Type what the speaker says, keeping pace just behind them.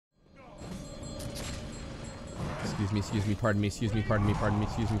excuse me, pardon me, excuse me, pardon me, pardon me,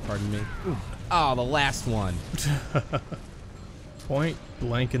 excuse me, pardon me. Ooh. Oh, the last one. Point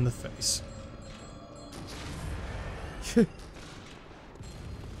blank in the face.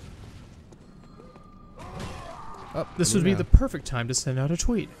 Oh, this would be the perfect time to send out a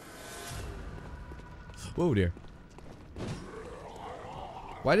tweet. Whoa, dear.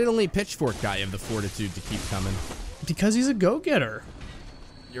 Why did only Pitchfork guy have the fortitude to keep coming? Because he's a go-getter.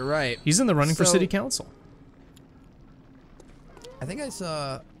 You're right. He's in the running for city council. I think I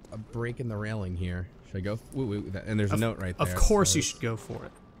saw a break in the railing here. Should I go? And there's a note right there. Of course you should go for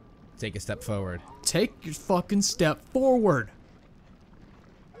it. Take a step forward. Take your fucking step forward.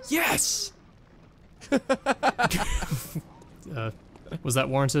 Yes! Was that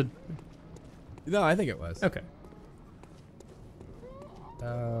warranted? No, I think it was. Okay.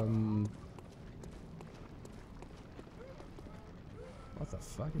 What the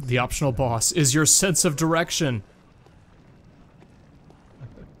fuck is The optional boss is your sense of direction.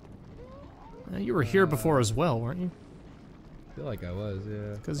 You were here before as well, weren't you? I feel like I was,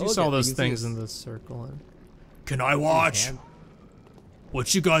 yeah. Because you saw those things in the circle. And... Can I watch?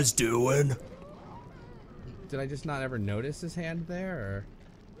 What you guys doing? Did I just not ever notice his hand there, or?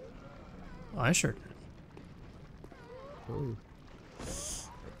 I sure did. Ooh.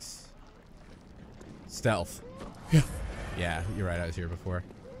 Stealth. Yeah. Yeah, you're right, I was here before.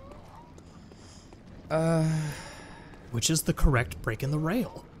 Which is the correct break in the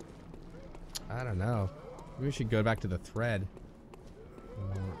rail? I don't know. Maybe we should go back to the thread.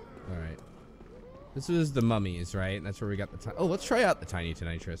 Alright. This was the mummies, right? That's where we got the... Oh, let's try out the tiny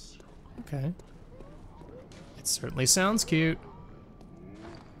tonitrus. Okay. It certainly sounds cute.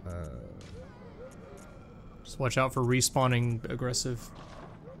 Just watch out for respawning aggressive,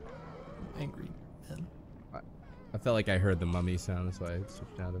 angry men. I felt like I heard the mummy sound, so I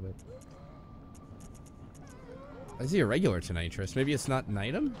switched out of it. I see a regular tonitrus. Maybe it's not an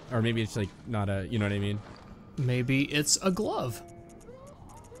item? Or maybe it's like not a, you know what I mean? Maybe it's a glove.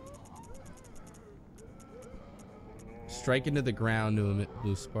 Strike into the ground to emit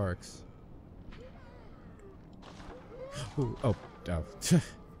blue sparks. Ooh, oh.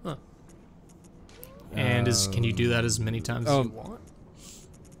 Huh. And can you do that as many times as you want?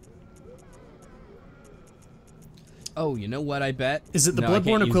 Oh, you know what I bet? Is it the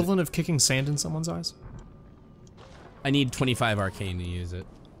Bloodborne equivalent of kicking sand in someone's eyes? I need 25 arcane to use it.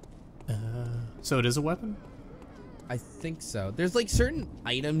 So it is a weapon? I think so. There's like certain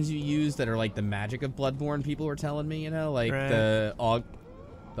items you use that are like the magic of Bloodborne, people were telling me, you know? Like the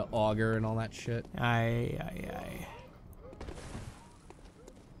auger and all that shit. Aye.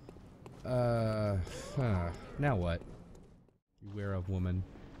 Now what? Beware of woman.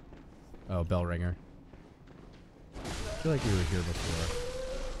 Oh, bell ringer. I feel like we were here before.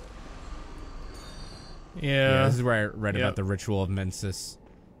 Yeah. This is where I read about the ritual of Mensis.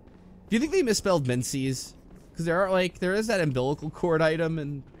 Do you think they misspelled Menses? Because there is that umbilical cord item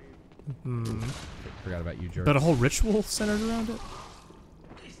and... Forgot about you, George. But a whole ritual centered around it?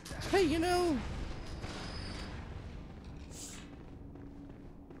 Hey, you know...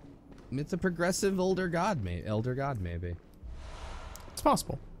 It's a progressive elder god, maybe. It's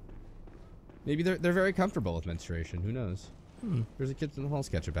possible. Maybe they're very comfortable with menstruation. Who knows? There's a Kids in the Hall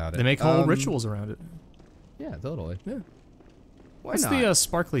sketch about it. They make whole rituals around it. Yeah, totally. Yeah. Why What's not? the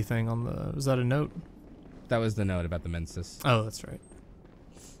sparkly thing on the... Was that a note? That was the note about the menses. Oh, that's right.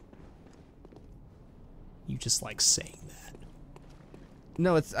 You just like saying that.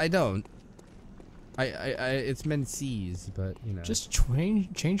 No, I don't. It's menses, but you know. Just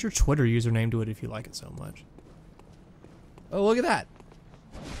change your Twitter username to it if you like it so much. Oh, look at that.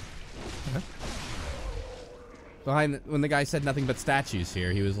 Okay. When the guy said nothing but statues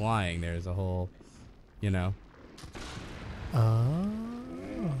here, he was lying. There's a whole, you know.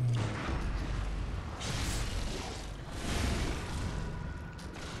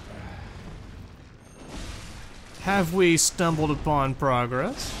 Have we stumbled upon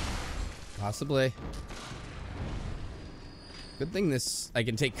progress? Possibly. Good thing I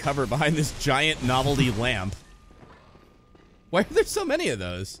can take cover behind this giant novelty lamp. Why are there so many of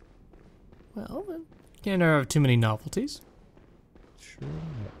those? Well, can't have too many novelties. True.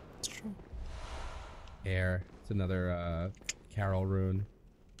 It's true. Air. It's another Carol rune.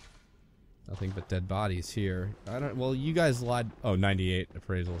 Nothing but dead bodies here. Well, you guys lied. Oh, 98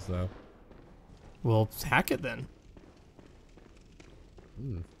 appraisals though. Well, hack it then.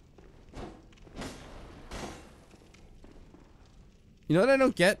 You know what I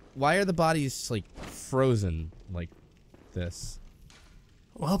don't get? Why are the bodies like frozen like this?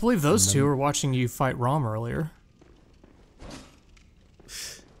 Well, I believe those two were watching you fight Rom earlier.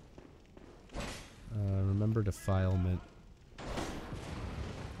 Remember Lumber defilement.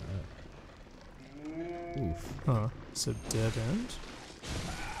 Oof. Huh. It's a dead end?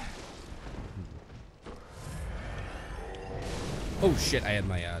 Oh shit, I had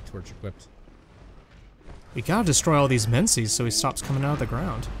my torch equipped. We gotta destroy all these Mencies so he stops coming out of the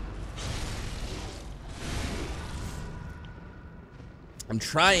ground. I'm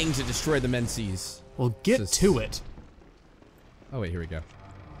trying to destroy the Mencies. Well, get to it. Oh wait, here we go.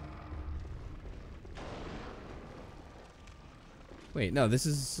 Wait, no, this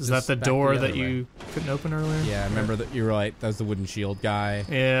is... Is that the door that you couldn't open earlier? Yeah, I remember that. You're right. That was the wooden shield guy.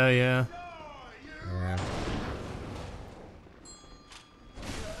 Yeah, yeah. Yeah.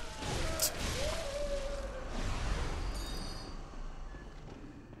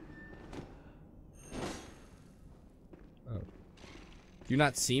 Oh. Do you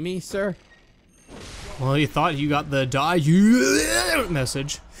not see me, sir? Well, you thought you got the die you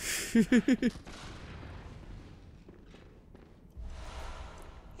message.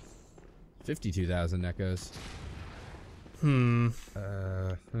 52,000 echoes.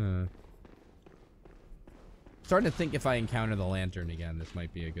 Starting to think if I encounter the lantern again, this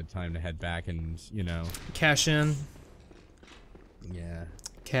might be a good time to head back and, you know... Cash in. Yeah.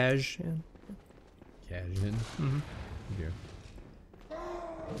 Cash in. Cash in? Mm-hmm. Here.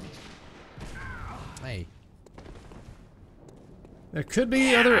 Hey. There could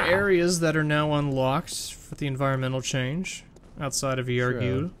be other areas that are now unlocked for the environmental change outside of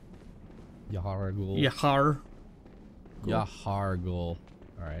Yargul. Yahargul. Yahar. Yahargul.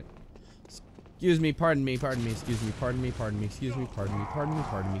 Alright. Excuse me, pardon me, pardon me, excuse me, pardon me, pardon me, excuse me, pardon me, pardon me,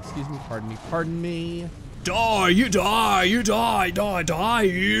 pardon me, excuse me, pardon me, pardon me. Die, you die, you die, die, die,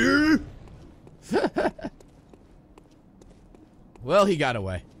 you! Well, he got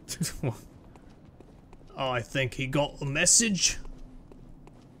away. I think he got the message.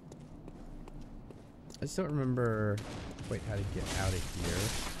 I just don't remember quite how to get out of here.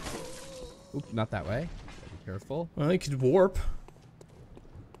 Oop, not that way. Be careful. Well, he could warp.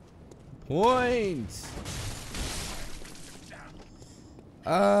 Point!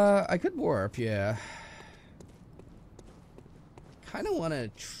 I could warp, yeah. Kind of want to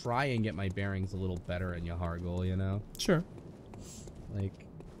try and get my bearings a little better in Yahargul, you know? Sure. Like...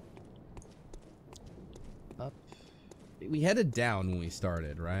 up... We headed down when we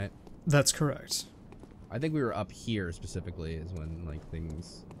started, right? That's correct. I think we were up here specifically is when, like,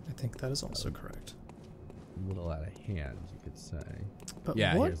 things... I think that is also correct. A little out of hand, you could say. But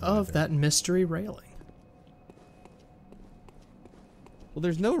yeah, what of that mystery railing? Well,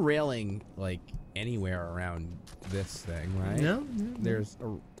 there's no railing, like, anywhere around this thing, right? No. There's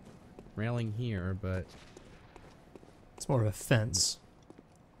a railing here, but... It's more of a fence.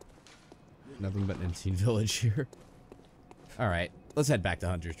 Nothing but an unseen village here. Alright, let's head back to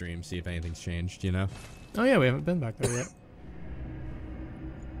Hunter's Dream, see if anything's changed, you know? Oh yeah, we haven't been back there yet.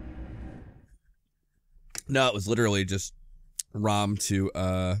 No, it was literally just ROM to,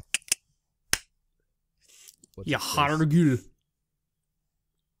 Yahargul.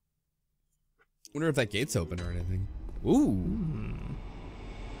 Wonder if that gate's open or anything. Ooh.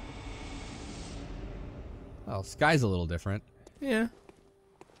 Oh, sky's a little different. Yeah.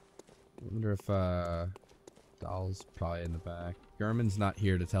 Wonder if, Doll's probably in the back. German's not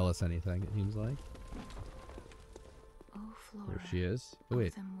here to tell us anything, it seems like. Oh, Flora, There she is. Oh, wait.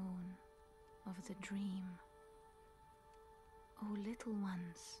 of the moon, of the dream. O little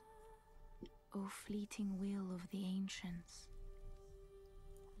ones, O fleeting will of the ancients.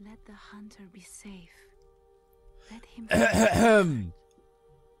 Let the hunter be safe. Let him be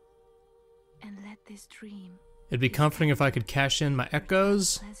and let this dream It'd be comforting if I could cash in my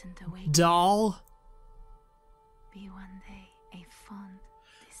echoes. pleasant awakening Doll. be one day a fond,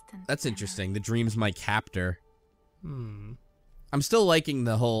 distant That's memory. interesting. The dream's my captor. Hmm. I'm still liking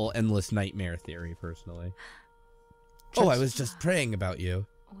the whole endless nightmare theory, personally. Oh, I was just praying about you.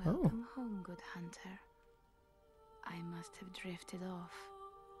 Welcome home, good hunter. I must have drifted off.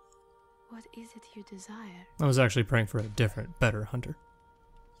 What is it you desire? I was actually praying for a different, better hunter.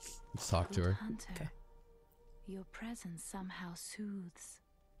 Let's talk to Good her. hunter, Okay. your presence somehow soothes.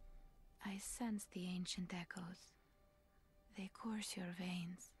 I sense the ancient echoes. They course your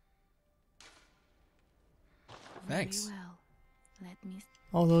veins. Thanks. Very well. Let me.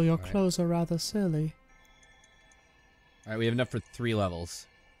 Although your Alright. clothes are rather silly. Alright, we have enough for 3 levels.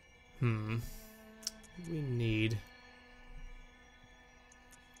 Hmm. We need...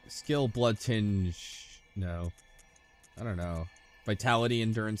 Skill, blood tinge. No. I don't know. Vitality,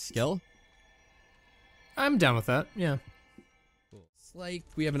 endurance, skill? I'm down with that, yeah. It's like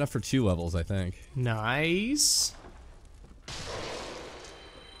we have enough for 2 levels, I think. Nice.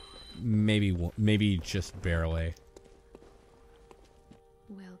 maybe just barely.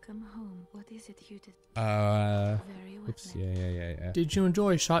 Welcome home. What is it you did? Very well. Oops. Yeah. Did you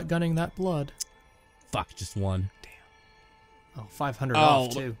enjoy shotgunning that blood? Fuck, just one. Oh, 500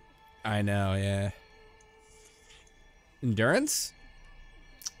 off, too. I know, yeah. Endurance?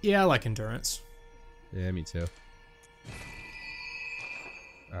 Yeah, I like endurance. Yeah, me too.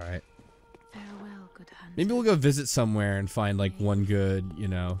 Alright. Farewell, good hunter. Maybe we'll go visit somewhere and find, like, one good, you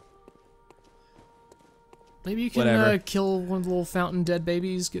know. Maybe you can kill one of the little fountain dead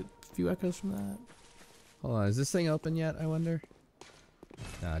babies, get a few echoes from that. Hold on, is this thing open yet, I wonder?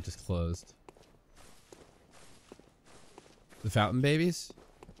 Nah, it just closed. The fountain babies?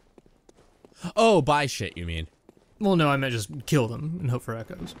 Oh, buy shit, you mean? Well, no, I meant just kill them and hope for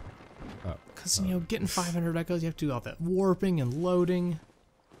echoes. Oh. Because, you know, getting 500 echoes, you have to do all that warping and loading.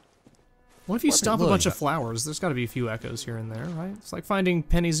 What if you stomp a bunch of flowers? There's got to be a few echoes here and there, right? It's like finding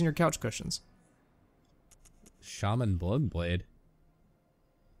pennies in your couch cushions. Shaman Blood Blade.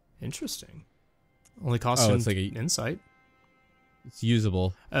 Interesting. Only costs it's like insight. It's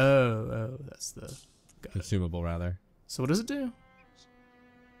usable. Oh, that's the... Consumable, rather. So what does it do?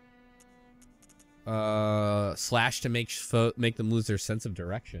 Slash to make them lose their sense of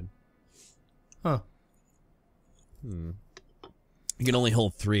direction. Huh. You can only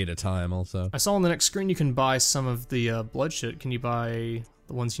hold 3 at a time, also. I saw on the next screen you can buy some of the blood shit. Can you buy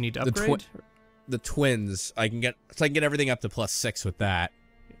the ones you need to upgrade? The twins. I can get everything up to +6 with that.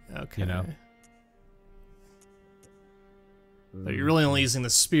 Okay. You know? But you're really only using the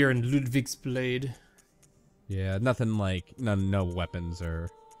spear and Ludwig's blade. Yeah, nothing like no weapons or.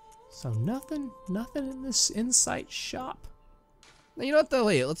 So nothing in this insight shop. You know what though?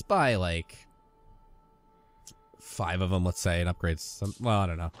 Wait, let's buy like 5 of them, let's say, and upgrade some. Well, I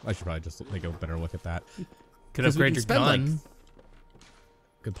don't know. I should probably just take a better look at that. Could upgrade your gun. Like,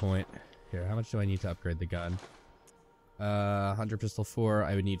 good point. Here, how much do I need to upgrade the gun? 100 pistol 4.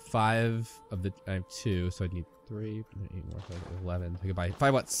 I would need 5 of the. I have 2, so I'd need 3, 8 more, so 11. I could buy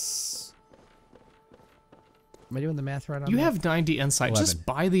 5 what? Am I doing the math right on You that? have 90 insight. 11. Just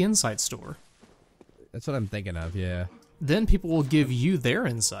buy the insight store. That's what I'm thinking of, yeah. Then people will give you their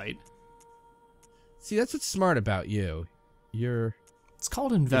insight. See, that's what's smart about you. It's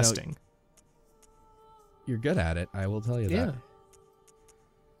called investing. You're good at it, I will tell you that. Yeah.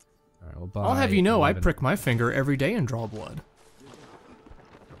 Alright, we'll buy I'll have you know, 11. I prick my finger every day and draw blood.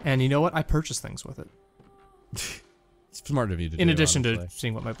 And you know what? I purchase things with it. It's smart of you to do, In addition honestly. to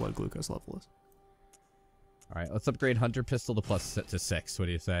seeing what my blood glucose level is. Alright, let's upgrade Hunter Pistol to +6. What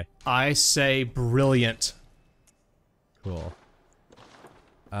do you say? I say brilliant. Cool.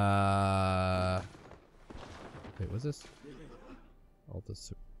 Wait, what's this?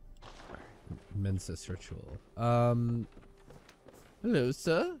 Altus Mensis Ritual. Hello,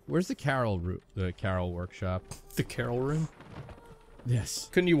 sir. Where's the Carol workshop? The Carol room? Yes.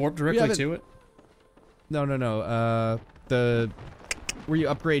 Couldn't you warp directly to it? No. Where you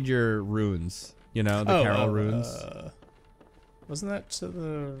upgrade your runes. You know, the Carol runes. Wasn't that to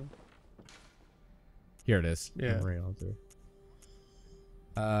the... Here it is. Yeah.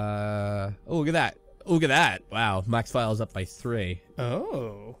 Oh, look at that. Look at that. Wow, max file's up by 3.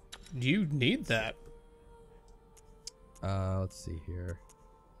 Oh. You need that. Let's see here.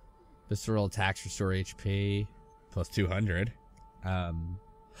 Visceral attacks restore HP plus 200.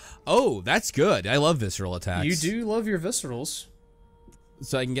 Oh, that's good. I love visceral attacks. You do love your viscerals.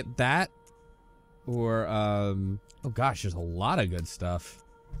 So I can get that. Or, oh gosh, there's a lot of good stuff.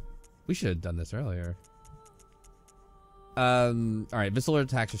 We should have done this earlier. Alright, visceral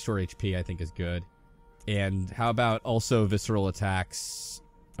attacks restore HP I think is good. And how about also visceral attacks?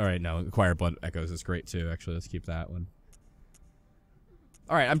 Alright, no, acquire blood echoes is great too, actually. Let's keep that one.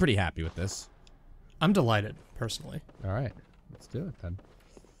 Alright, I'm pretty happy with this. I'm delighted, personally. Alright, let's do it then.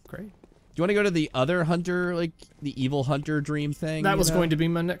 Great. Do you want to go to the other hunter, like the evil hunter dream thing? That was going to be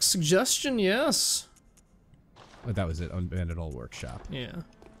my next suggestion, yes. Oh, that was it, Unbanded Old Workshop. Yeah.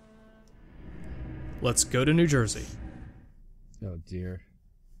 Let's go to New Jersey. Oh dear.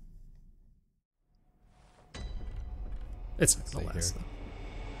 It's not gonna last,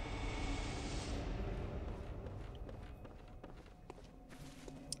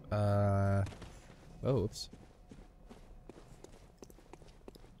 though. Oh, oops.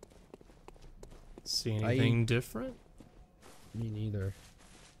 See anything different? Me neither.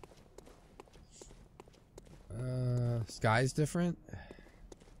 Sky's different?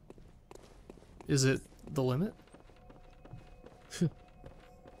 Is it the limit?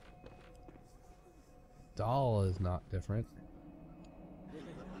 Doll is not different.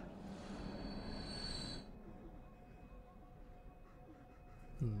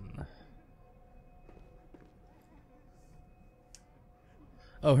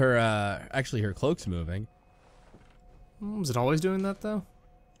 Oh, her, actually her cloak's moving. Was it always doing that, though?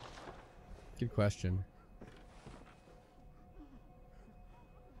 Good question.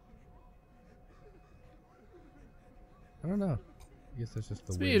 I don't know. I guess that's just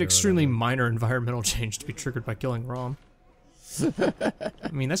the It's an extremely minor environmental change to be triggered by killing Rom. I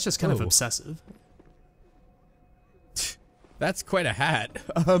mean, that's just kind of obsessive. That's quite a hat.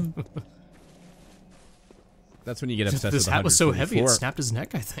 That's when you get obsessed This with hat was so heavy it 144. snapped his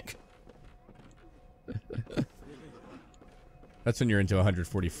neck, I think. That's when you're into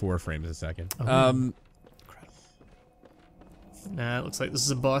 144 frames a second. Oh. Nah, it looks like this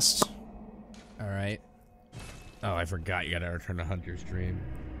is a bust. Alright. Oh, I forgot you gotta return a Hunter's Dream.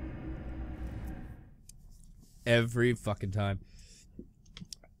 Every fucking time.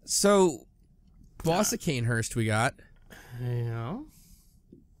 So, boss of Canehurst we got. Yeah.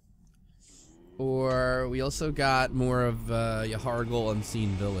 Or we also got more of Yahargul Unseen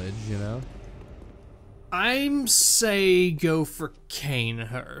Village, you know? I'm say go for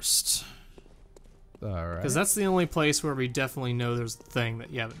Canehurst. Alright. Because that's the only place where we definitely know there's a thing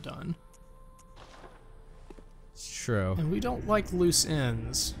that you haven't done. It's true. And we don't like loose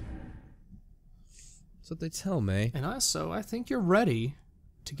ends. That's what they tell me. And also, I think you're ready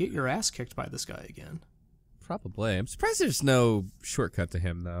to get your ass kicked by this guy again. Probably. I'm surprised there's no shortcut to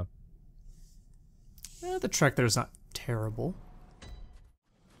him, though. The trek there's not terrible.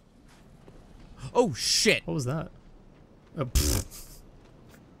 Oh, shit! What was that?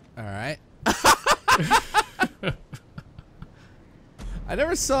 Alright. I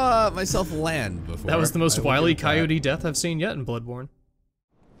never saw myself land before. That was the most I will wily give that. coyote death I've seen yet in Bloodborne.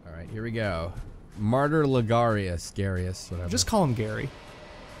 Alright, here we go. Martyr Ligarius, Garius, whatever. Just call him Gary.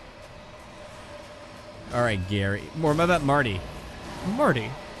 Alright, Gary. More about Marty. Marty.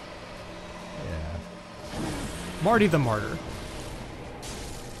 Yeah. Marty the Martyr.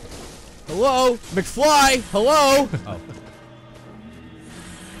 Hello? McFly! Hello? Oh.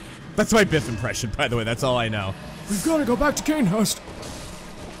 That's my Biff impression, by the way. That's all I know. We've got to go back to Canehurst.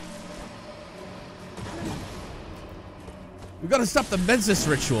 We've got to stop the Mensis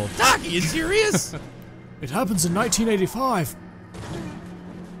ritual. Doc, are you serious? It happens in 1985.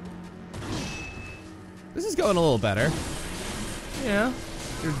 This is going a little better. Yeah.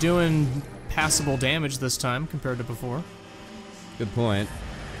 You're doing passable damage this time compared to before. Good point.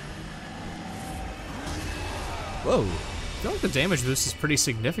 Whoa. I feel like the damage boost is pretty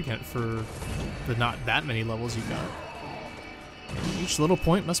significant for the not that many levels you got. And each little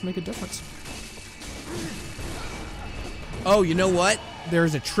point must make a difference. Oh, you know what?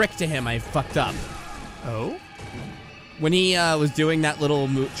 There's a trick to him I fucked up. Oh? When he was doing that little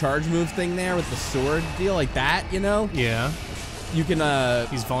charge move thing there with the sword deal, like that, you know? Yeah. You can,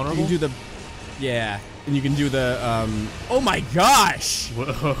 He's vulnerable? You can do the... Yeah. And you can do the, Oh my gosh! Whoa,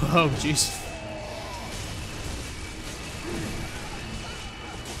 oh, jeez.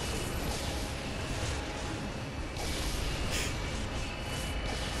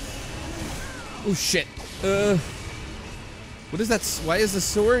 Oh shit. What is that? Why is the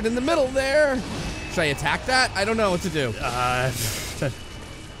sword in the middle there? Should I attack that? I don't know what to do.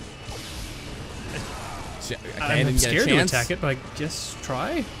 Shit, I I'm didn't get a scared to chance. attack it, but I guess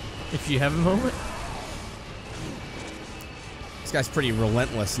try if you have a moment. This guy's pretty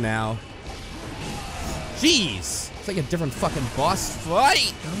relentless now. Jeez! It's like a different fucking boss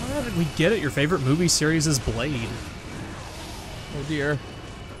fight! God, we get it. Your favorite movie series is Blade. Oh dear.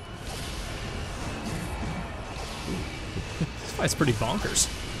 This fight's pretty bonkers.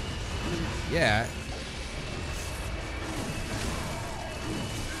 Yeah.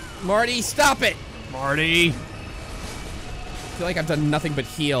 Marty, stop it! Marty! I feel like I've done nothing but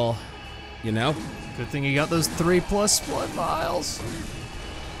heal. You know? Good thing you got those 3+ blood vials.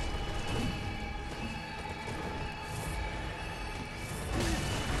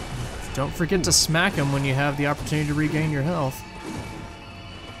 Don't forget to smack him when you have the opportunity to regain your health.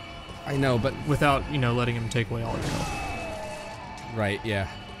 I know, but... Without, you know, letting him take away all your health. Right, yeah.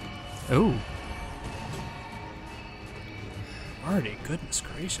 Oh. Marty, goodness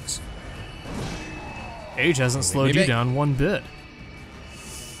gracious. Age hasn't slowed you down one bit.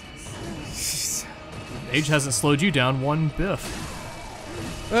 Age hasn't slowed you down one biff.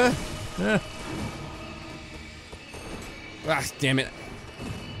 Ah, damn it.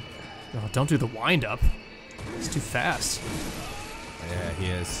 Oh, don't do the wind-up. It's too fast. Yeah, he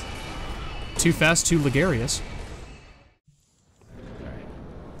is. Too fast, too Ligarius. Alright.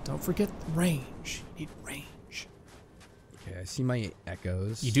 Don't forget range. You need range. Okay, I see my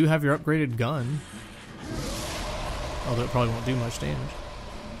echoes. You do have your upgraded gun. Although it probably won't do much damage.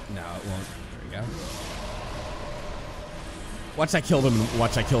 No, it won't. There we go. Watch I kill him.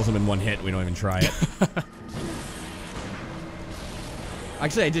 Watch I kills him in one hit. We don't even try it.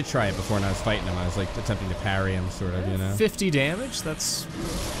 Actually, I did try it before when I was fighting him. I was like attempting to parry him, sort of, you know. 50 damage. That's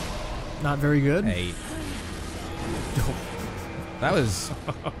not very good. Hey. That was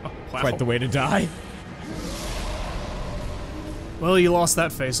Wow. quite the way to die. Well, you lost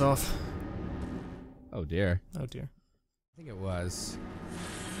that face off. Oh dear. Oh dear. I think it was.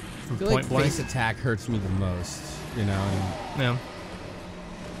 From I feel point like blank. face attack hurts me the most, you know. And Yeah.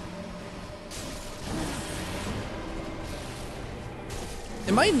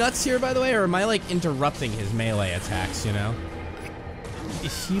 am I nuts here, by the way, or am I like interrupting his melee attacks? You know.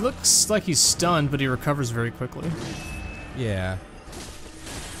 He looks like he's stunned, but he recovers very quickly. Yeah.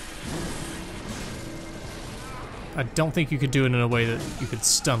 I don't think you could do it in a way that you could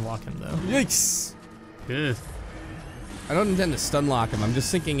stun lock him, though. Yikes. Ugh. I don't intend to stun lock him. I'm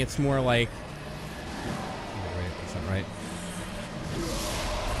just thinking it's more like. Wait, that's not right.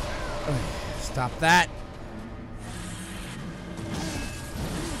 Stop that.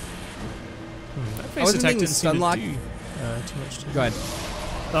 That I face wasn't attack thinking didn't seem stun to lock. do too much to. Go ahead.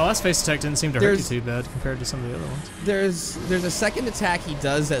 The last face attack didn't seem to hurt you too bad compared to some of the other ones. There's a second attack he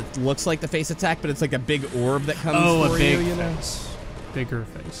does that looks like the face attack, but it's like a big orb that comes Oh, for a big you, you know? face. Bigger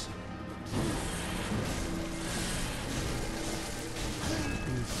face.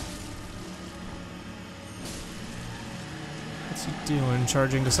 What's he doing?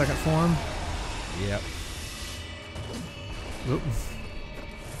 Charging to second form? Yep. Oop.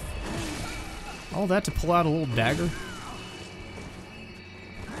 All that to pull out a little dagger?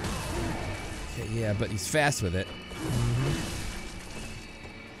 Okay, yeah, but he's fast with it.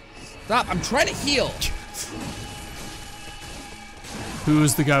 Stop! I'm trying to heal.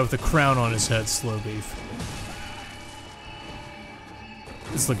 Who's the guy with the crown on his head, slowbeef?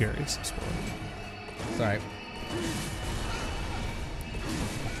 It's Ligarius. Sorry.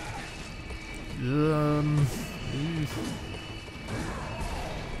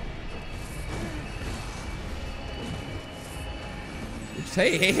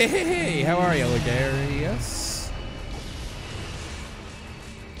 Hey, how are you, Ligarius?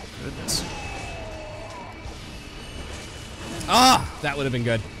 Goodness. Ah! That would have been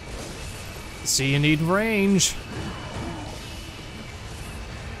good. See, you need range.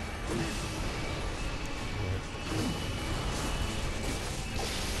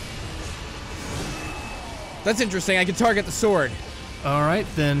 That's interesting. I can target the sword. Alright,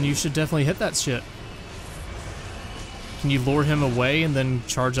 then you should definitely hit that shit. Can you lure him away and then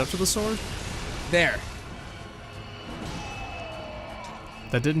charge up to the sword? There.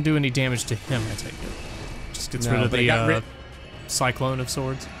 That didn't do any damage to him, I take it. Just gets No, rid of but it the got rid- cyclone of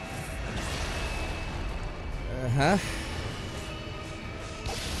swords. Uh-huh.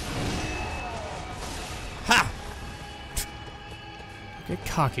 Ha! Get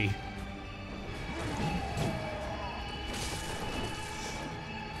cocky.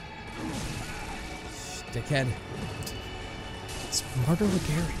 Dickhead. It's Marty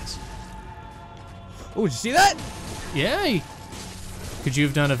Ligarius. Oh, did you see that? Yeah. Could you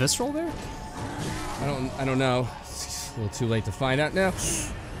have done a visceral there? I don't know. It's a little too late to find out now.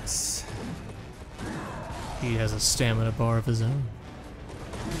 He has a stamina bar of his own.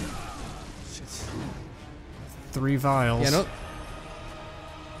 Shit. 3 vials. Yeah, no.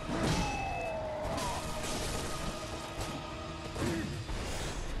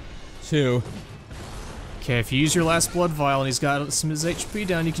 Two. Okay, if you use your last blood vial and he's got some of his HP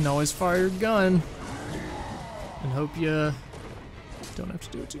down, you can always fire your gun. And hope you don't have to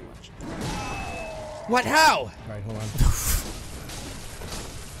do it too much. What? How? Alright, hold on.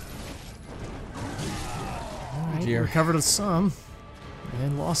 Alright, Dear. recovered some.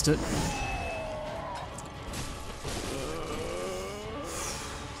 And lost it.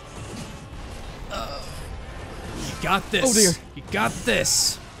 You got this. Oh, dear. You got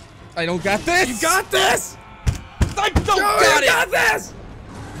this. I don't got this! You got this! I don't got it! got this!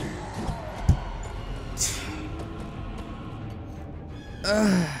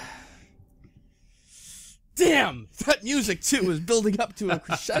 Damn! That music, too, was building up to a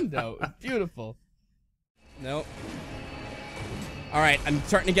crescendo. It was beautiful. Nope. Alright, I'm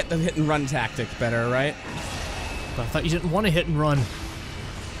starting to get the hit and run tactic better, right? But I thought you didn't want to hit and run.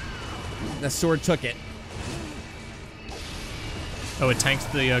 The sword took it. Oh, it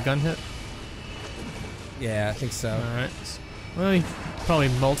tanked the gun hit? Yeah, I think so. Alright. Well, probably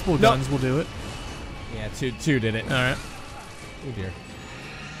multiple Nope. guns will do it. Yeah, two did it. Alright. Oh dear.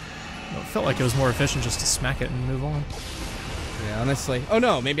 Well, it felt like it was more efficient just to smack it and move on. Yeah, honestly. Oh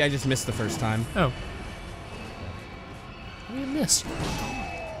no, maybe I just missed the first time. Oh. What do you miss?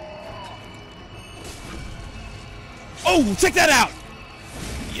 Oh, check that out!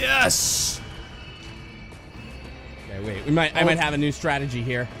 Yes! Okay, wait. I might have a new strategy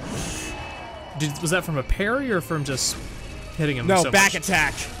here. Was that from a parry or from just hitting him? No, so back much?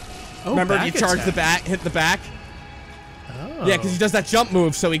 attack. Oh, Remember, back you charge attack. the back, hit the back. Oh. Yeah, because he does that jump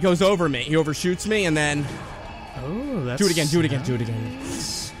move, so he goes over me. He overshoots me, and then Oh, that's do it again. Do it again. Do it again.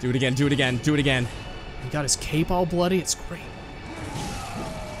 Do it again. Do it again. Do it again. He got his cape all bloody. It's great.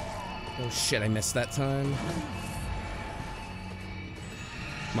 Oh shit! I missed that time.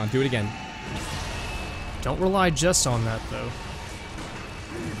 Come on, do it again. Don't rely just on that though.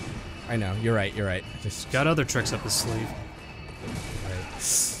 I know. You're right. You're right. Just Got other tricks up his sleeve.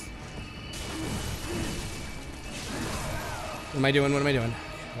 What am I doing? What am I doing?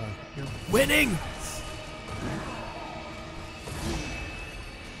 You're winning.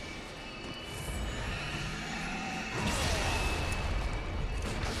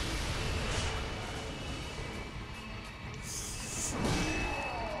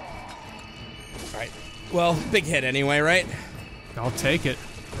 Alright. Well, big hit anyway, right? I'll take it.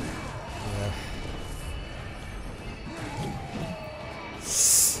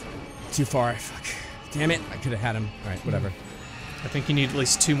 Too far. Fuck. Damn it. I could have had him. Alright, whatever. I think you need at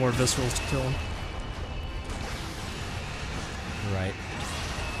least 2 more viscerals to kill him. Right.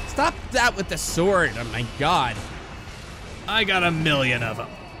 Stop that with the sword. Oh my god. I got 1,000,000 of them.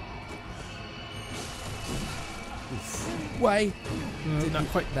 Why? Not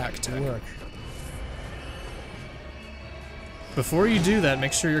quite back attack. Work. Before you do that,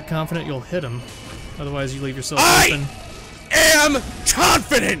 make sure you're confident you'll hit him. Otherwise, you leave yourself open. Am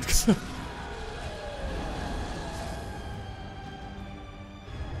confident!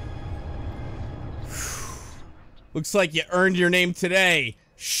 Looks like you earned your name today,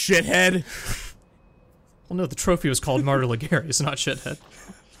 shithead. Well, no, the trophy was called Martyr Ligarius, not Shithead.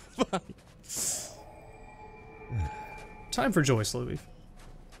 Time for joy, slowbeef.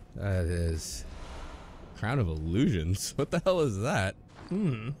 That is... Crown of Illusions? What the hell is that?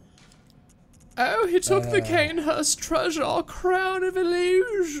 Oh, he took the Canehurst treasure, Crown of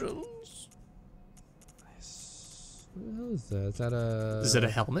Illusions. What the hell is that? Is that a... Is it a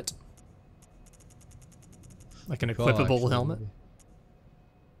helmet? Like an Well, equipable actually, helmet? maybe.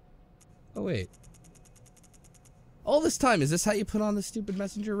 Oh, wait. All this time, is this how you put on the stupid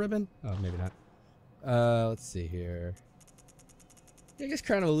messenger ribbon? Oh, maybe not. Let's see here. Yeah, I guess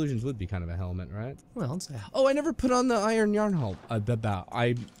Crown of Illusions would be kind of a helmet, right? Well, it's a Oh, I never put on the Iron Yarn helm.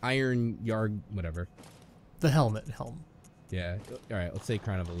 Iron Yarn, whatever. the helm. Yeah. Alright, let's say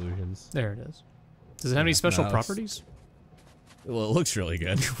Crown of Illusions. There it is. Does it have any special no, it's- properties? Well, it looks really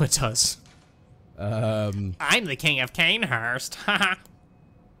good. It does. I'm the king of Canehurst. Haha.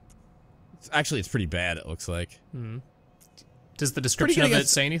 Actually, it's pretty bad, it looks like. Does the description good, of I it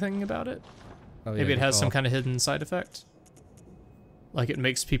guess. say anything about it? Oh, yeah, Maybe it good has some call. kind of hidden side effect? Like it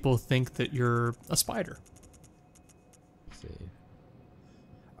makes people think that you're a spider. Let's see.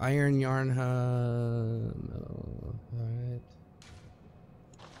 Iron Yarn no. Alright.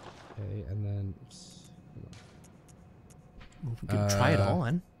 Okay, and then... oops. Well, we could try it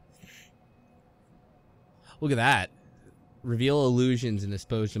on. Look at that. Reveal illusions and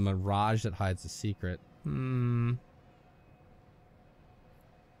expose a mirage that hides the secret. And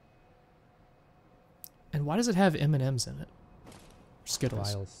why does it have M&Ms in it?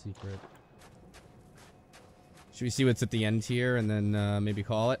 Skittles. Vile secret. Should we see what's at the end here and then maybe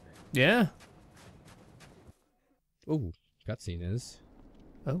call it? Yeah. Ooh, cutscene is.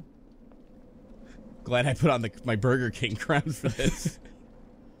 Oh. Glad I put on my Burger King crown for this.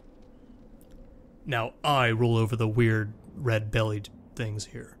 Now I rule over the weird red-bellied things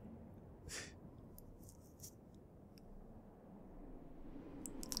here.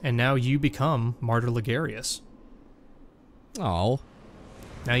 And now you become Martyr Ligarius. Oh.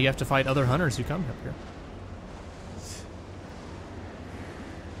 Now you have to fight other hunters who come up here.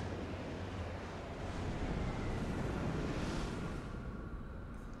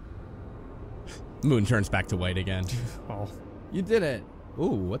 Moon turns back to white again. Oh, You did it. Ooh,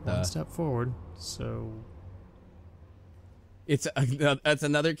 what one the? step forward. So It's that's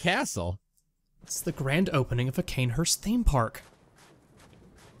another castle. it's the grand opening of a Canehurst theme park.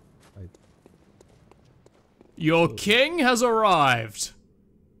 Your king has arrived.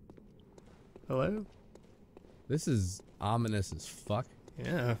 Hello? This is ominous as fuck.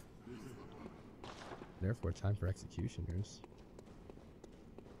 Yeah. Therefore, time for executioners.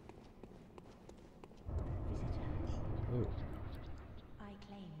 Ooh. I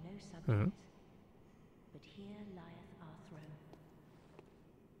claim no subject, but here lieth our throne.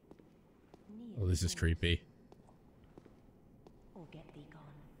 Oh, this is creepy. Or get thee gone.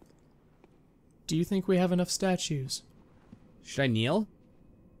 Do you think we have enough statues? Should I kneel?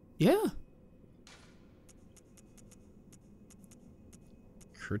 Yeah.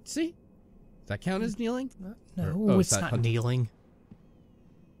 Curtsy? Does that count as kneeling? No, Oh, it's not kneeling.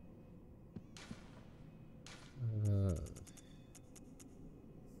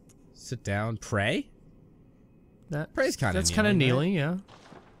 Sit down. Pray? That Pray's kind of That's kind of kneeling, kneeling, yeah.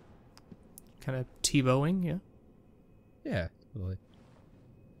 Kind of T-bowing, yeah. Yeah, totally.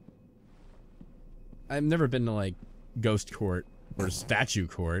 I've never been to, like, ghost court or statue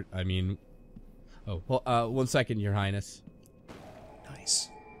court. I mean... Oh, well, 1 second, Your Highness. Nice.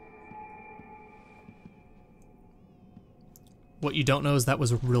 What you don't know is that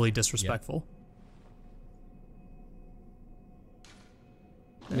was really disrespectful.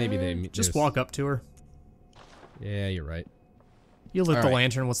 Maybe they... Just walk up to her. Yeah, you're right. You lit All the right.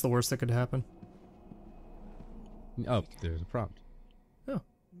 lantern, what's the worst that could happen? Oh, there's a prompt. Oh.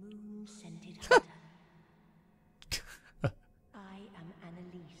 Moon-scented hunter. I am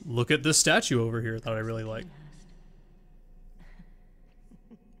Annalise. Look at this statue over here that I really like.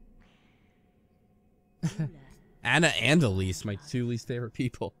 Anna and Elise, my two least favorite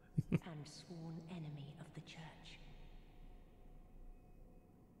people. And sworn enemy of the church.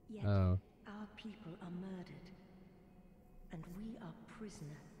 Yet Oh. our people are murdered, and we are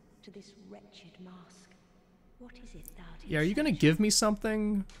prisoner to this wretched mask. What is it thou didst Yeah, are you gonna search? give me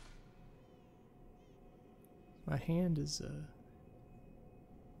something? My hand is,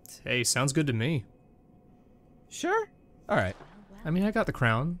 Hey, sounds good to me. Sure. All right. Well, I mean, I got the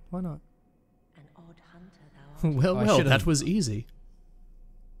crown. Why not? an odd hunter thou art. Well, I well, should've- that was easy.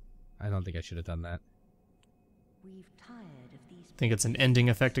 I don't think I should have done that. We've tired of these Think it's an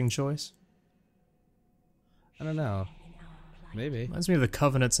ending-affecting choice? I don't know. in our plight. Maybe. Reminds me of the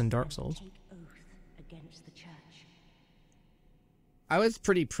Covenants in Dark Souls. Take oath against the church. I was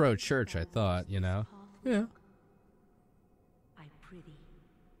pretty pro-church, I thought, you know. Yeah. I prithee,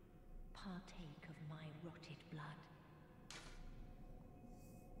 partake of my rotted blood.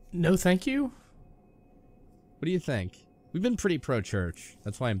 No, thank you. What do you think? We've been pretty pro-church.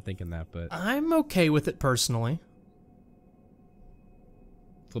 That's why I'm thinking that, but... I'm okay with it personally.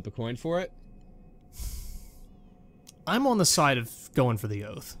 Flip a coin for it? I'm on the side of going for the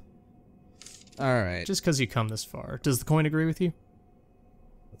oath. Alright. Just because you come this far. Does the coin agree with you?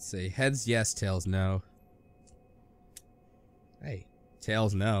 Let's see. Heads, yes. Tails, no. Hey.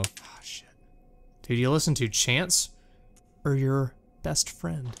 Tails, no. Oh, shit. Dude, you listen to Chance or your best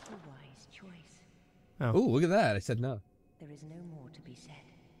friend? A wise choice. Oh. Ooh, look at that. I said no. There is no more to be said.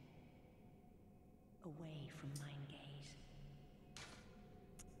 Away from mine gaze.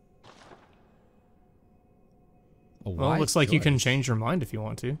 Well, it looks like you can change your mind if you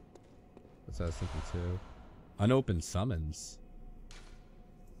want to. That's what I was thinking too. Unopened summons.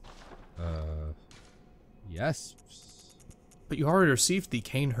 Yes. But you already received the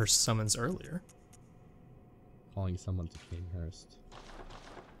Canehurst summons earlier. Calling someone to Canehurst.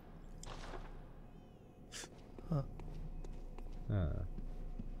 Huh. Uh,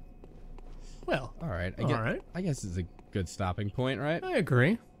 Well, Alright. Alright. I guess it's a good stopping point, right? I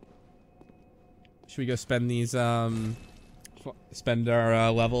agree. Should we go spend these, spend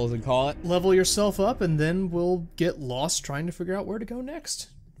our levels and call it? Level yourself up, and then we'll get lost trying to figure out where to go next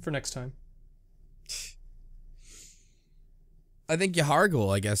for next time. I think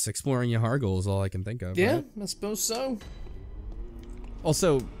Yahargul, I guess. Exploring Yahargul is all I can think of. Yeah, right? I suppose so.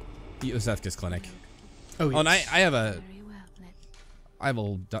 Also, the Osefka's clinic. Oh, yes. Oh, and I have a Very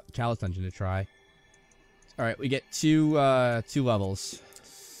well. Callous dungeon to try. Alright, we get two levels.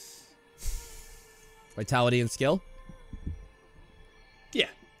 Vitality and skill? Yeah,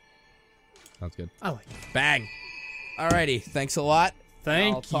 Sounds good. I like it. Bang! Alrighty, thanks a lot.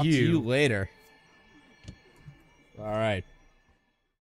 Thank I'll talk to you later. Alright.